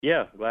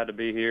Yeah, glad to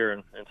be here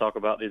and talk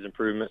about these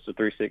improvements to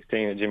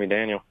 316 at Jimmy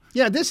Daniel.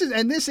 Yeah, this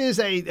is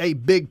a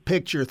big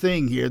picture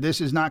thing here.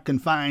 This is not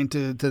confined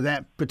to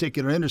that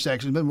particular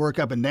intersection. It's been work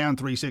up and down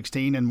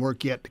 316 and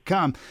work yet to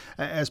come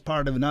as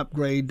part of an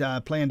upgrade,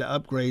 plan to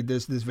upgrade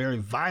this very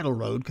vital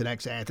road,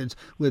 connects Athens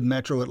with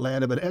Metro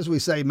Atlanta. But as we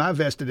say, my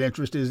vested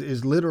interest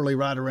is literally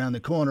right around the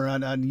corner.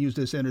 I use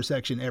this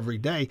intersection every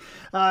day.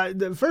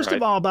 First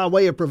of all, by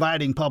way of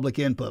providing public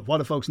input, what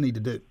do folks need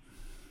to do?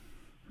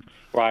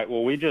 Right.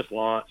 Well, we just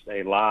launched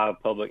a live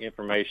public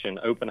information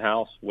open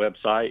house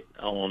website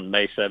on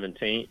May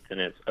 17th,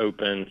 and it's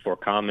open for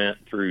comment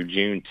through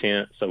June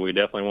 10th. So we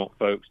definitely want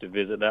folks to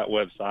visit that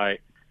website.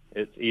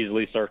 It's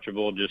easily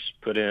searchable. Just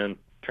put in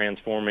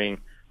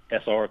transforming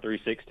SR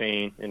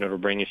 316, and it'll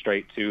bring you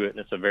straight to it. And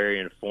it's a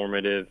very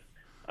informative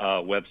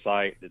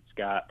website that's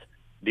got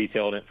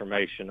detailed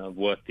information of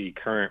what the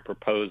current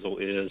proposal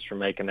is for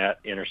making that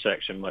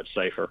intersection much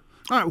safer.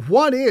 All right,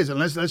 what is, and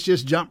let's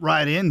just jump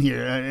right in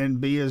here and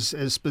be as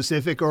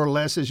specific or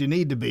less as you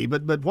need to be,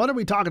 but what are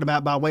we talking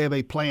about by way of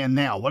a plan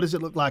now? What does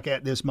it look like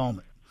at this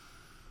moment?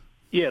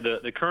 Yeah,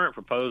 the current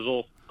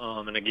proposal,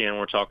 and again,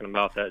 we're talking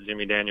about that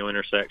Jimmy Daniel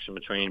intersection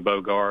between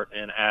Bogart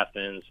and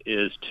Athens,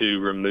 is to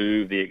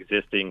remove the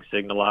existing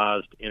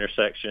signalized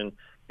intersection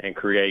and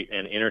create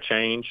an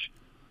interchange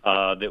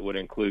that would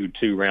include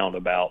two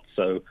roundabouts.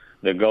 So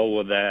the goal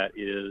of that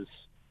is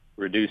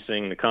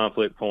reducing the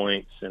conflict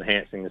points,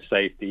 enhancing the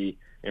safety,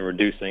 and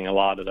reducing a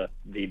lot of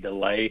the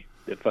delay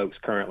that folks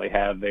currently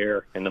have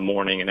there in the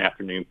morning and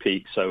afternoon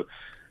peak. So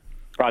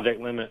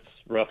project limits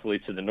roughly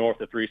to the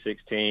north of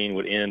 316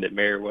 would end at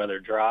Meriwether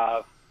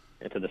Drive,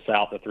 and to the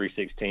south of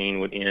 316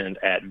 would end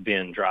at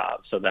Venn Drive.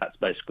 So that's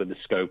basically the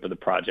scope of the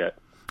project.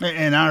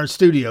 And our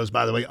studios,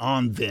 by the way,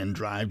 on Venn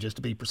Drive, just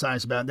to be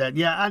precise about that.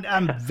 Yeah,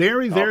 I'm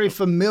very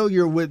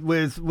familiar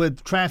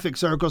with traffic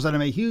circles, and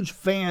I'm a huge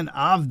fan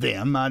of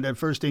them. I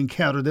first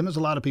encountered them, as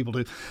a lot of people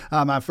do.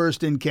 My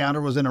first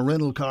encounter was in a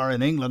rental car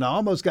in England. I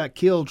almost got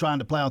killed trying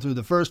to plow through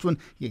the first one.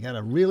 You got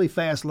a really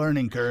fast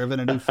learning curve, and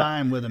I do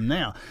fine with them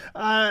now.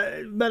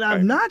 But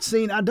I've not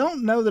seen, I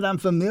don't know that I'm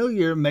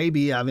familiar,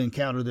 maybe I've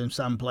encountered them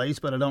someplace,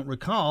 but I don't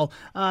recall,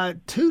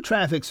 two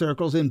traffic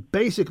circles in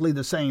basically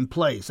the same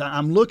place.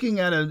 I'm looking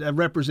at a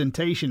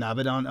representation of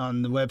it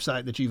on the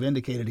website that you've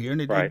indicated here, and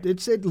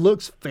it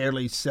looks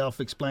fairly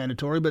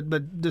self-explanatory,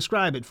 but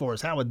describe it for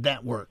us. How would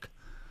that work?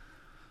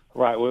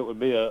 Right. Well, it would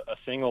be a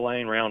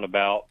single-lane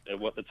roundabout at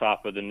what the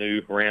top of the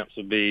new ramps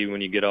would be when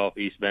you get off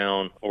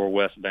eastbound or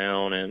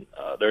westbound, and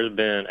there's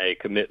been a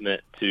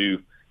commitment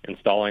to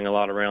installing a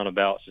lot of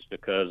roundabouts just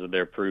because of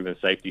their proven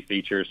safety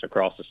features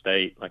across the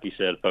state. Like you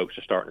said, folks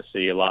are starting to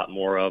see a lot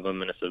more of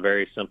them, and it's a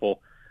very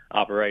simple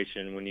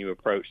operation. When you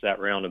approach that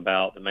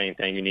roundabout, the main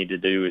thing you need to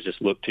do is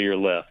just look to your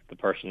left. The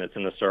person that's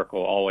in the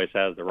circle always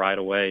has the right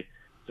of way,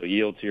 so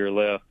yield to your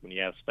left when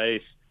you have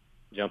space,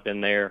 jump in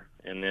there,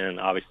 and then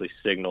obviously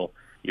signal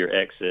your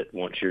exit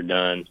once you're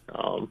done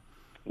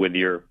with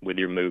your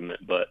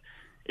movement. But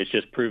it's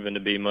just proven to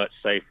be much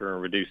safer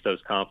and reduce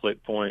those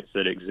conflict points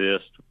that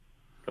exist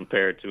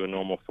compared to a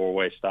normal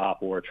four-way stop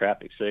or a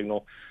traffic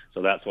signal.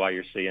 So that's why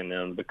you're seeing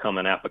them become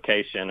an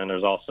application, and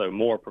there's also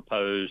more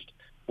proposed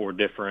for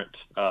different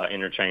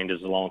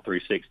interchanges along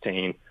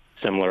 316,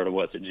 similar to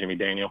what's at Jimmy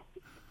Daniel.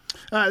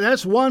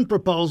 That's one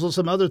proposal.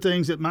 Some other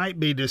things that might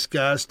be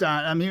discussed.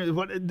 I'm hearing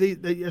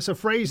it's a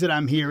phrase that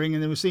I'm hearing,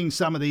 and we're seeing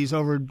some of these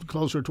over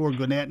closer toward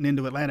Gwinnett and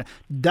into Atlanta.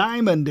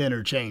 Diamond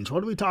interchange.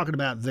 What are we talking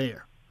about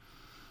there?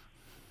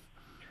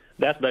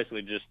 That's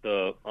basically just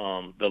the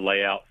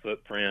layout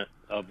footprint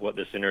of what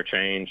this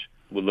interchange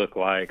would look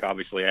like.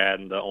 Obviously,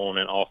 adding the on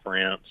and off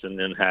ramps, and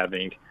then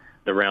having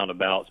the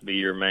roundabouts be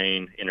your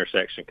main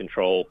intersection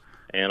control,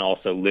 and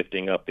also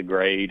lifting up the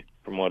grade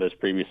from what is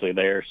previously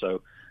there.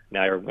 So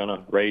now you're going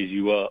to raise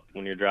you up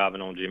when you're driving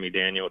on Jimmy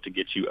Daniel to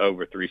get you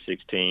over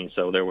 316.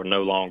 So there will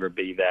no longer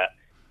be that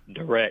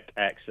direct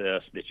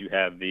access that you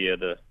have via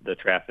the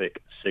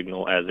traffic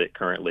signal as it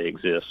currently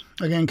exists.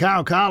 Again,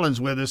 Kyle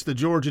Collins with us, the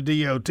Georgia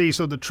DOT.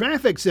 So the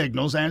traffic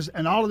signals,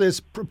 and all of this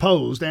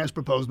proposed,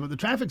 but the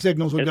traffic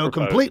signals would go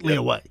completely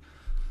away.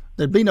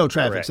 There'd be no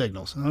traffic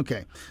signals.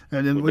 Okay.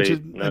 And then, which is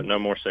no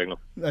more signal.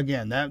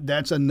 Again,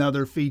 that's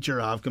another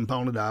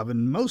component of,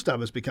 and most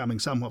of us becoming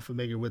somewhat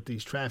familiar with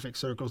these traffic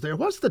circles there.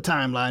 What's the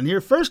timeline here?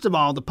 First of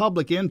all, the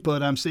public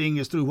input I'm seeing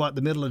is through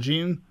the middle of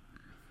June?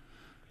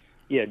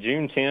 Yeah,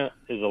 June 10th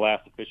is the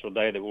last official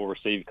day that we'll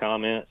receive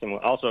comments. And we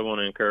also want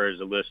to encourage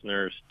the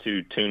listeners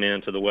to tune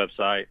in to the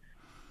website.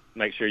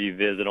 Make sure you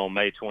visit on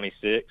May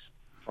 26th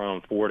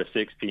from 4 to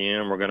 6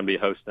 p.m. We're going to be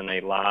hosting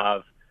a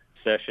live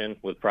session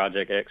with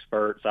project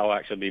experts. I'll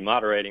actually be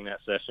moderating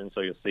that session,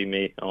 so you'll see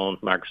me on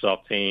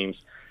Microsoft Teams,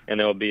 and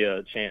there will be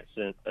a chance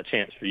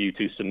for you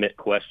to submit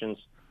questions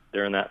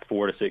during that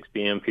 4 to 6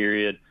 p.m.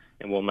 period,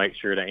 and we'll make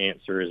sure to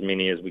answer as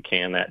many as we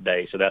can that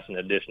day. So that's an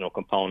additional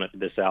component to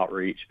this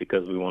outreach,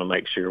 because we want to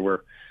make sure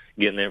we're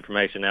getting the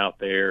information out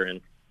there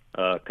and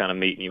kind of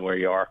meeting you where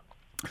you are.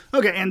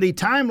 Okay, and the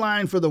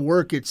timeline for the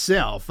work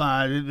itself,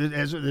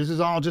 this is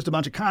all just a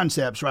bunch of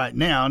concepts right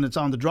now, and it's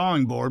on the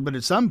drawing board, but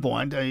at some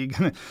point, you're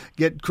going to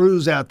get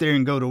crews out there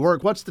and go to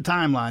work. What's the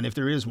timeline, if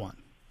there is one?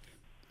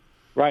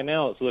 Right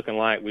now, it's looking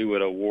like we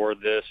would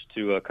award this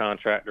to a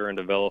contractor and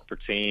developer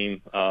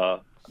team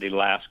the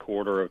last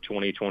quarter of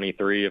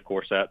 2023. Of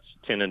course, that's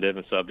tentative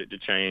and subject to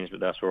change, but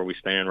that's where we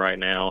stand right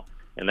now.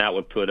 And that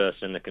would put us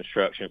in the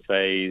construction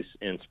phase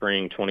in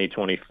spring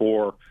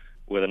 2024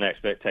 with an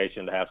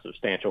expectation to have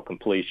substantial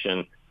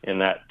completion in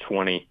that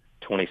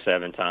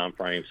 2027 time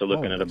frame. So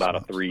looking at about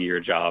a 3-year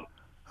job.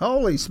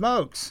 Holy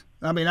smokes.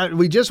 I mean,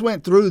 we just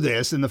went through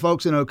this, and the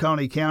folks in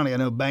Oconee County, I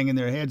know, banging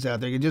their heads out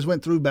there, they just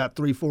went through about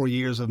 3-4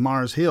 years of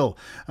Mars Hill,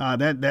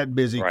 that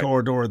busy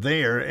corridor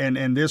there,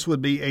 and this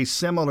would be a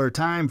similar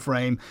time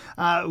frame.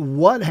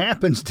 What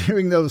happens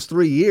during those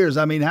 3 years?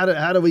 I mean,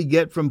 how do we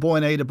get from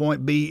point A to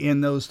point B in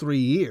those 3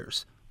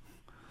 years?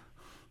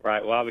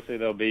 Right. Well, obviously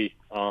there'll be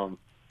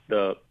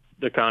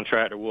the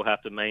contractor will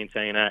have to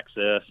maintain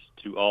access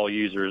to all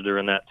users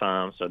during that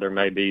time. So there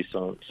may be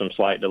some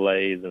slight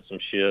delays and some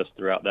shifts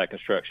throughout that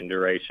construction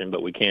duration,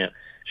 but we can't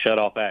shut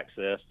off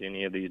access to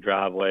any of these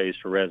driveways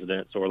for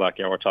residents or like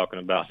y'all were talking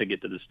about to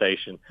get to the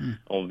station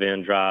on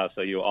Venn Drive.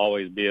 So you'll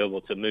always be able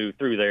to move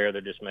through there.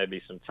 There just may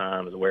be some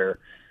times where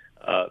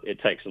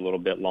it takes a little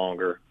bit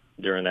longer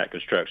during that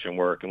construction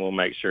work, and we'll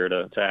make sure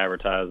to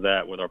advertise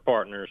that with our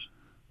partners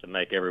to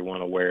make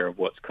everyone aware of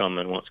what's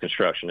coming once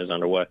construction is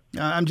underway.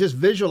 I'm just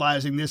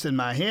visualizing this in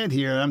my head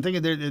here. I'm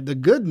thinking the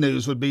good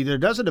news would be there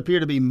doesn't appear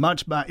to be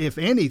much, if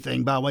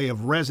anything, by way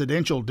of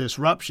residential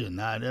disruption.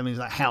 I mean,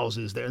 like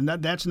houses there. And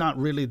that's not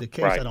really the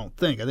case, I don't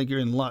think. I think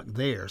you're in luck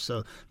there.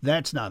 So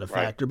that's not a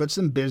factor. But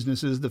some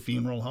businesses, the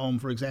funeral home,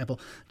 for example,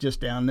 just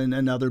down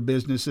in other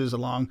businesses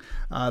along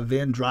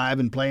Venn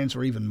Drive and plans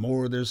for even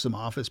more. There's some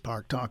office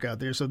park talk out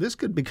there. So this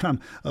could become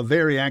a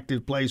very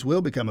active place,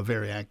 will become a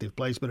very active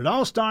place. But it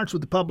all starts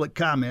with the public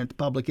comment,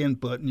 public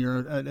input, and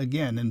you're,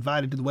 again,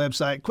 invited to the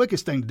website.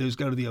 Quickest thing to do is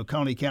go to the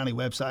Oconee County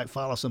website,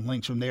 follow some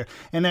links from there.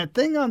 And that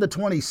thing on the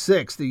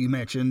 26th that you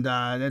mentioned,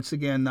 that's,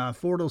 again,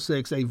 4 till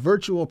 6, a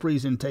virtual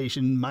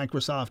presentation,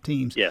 Microsoft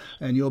Teams. Yes.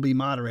 And you'll be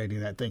moderating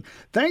that thing.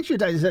 Thanks for your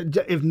time.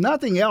 If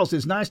nothing else,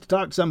 it's nice to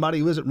talk to somebody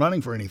who isn't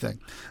running for anything.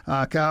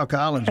 Kyle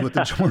Collins with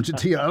the Georgia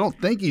T. I don't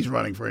think he's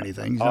running for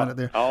anything. He's not out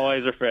there.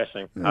 Always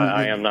refreshing.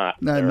 I am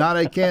not. Not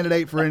a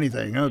candidate for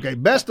anything. Okay.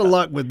 Best of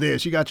luck with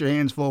this. You got your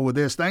hands full with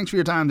this. Thanks for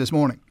your time this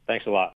morning. Thanks a lot.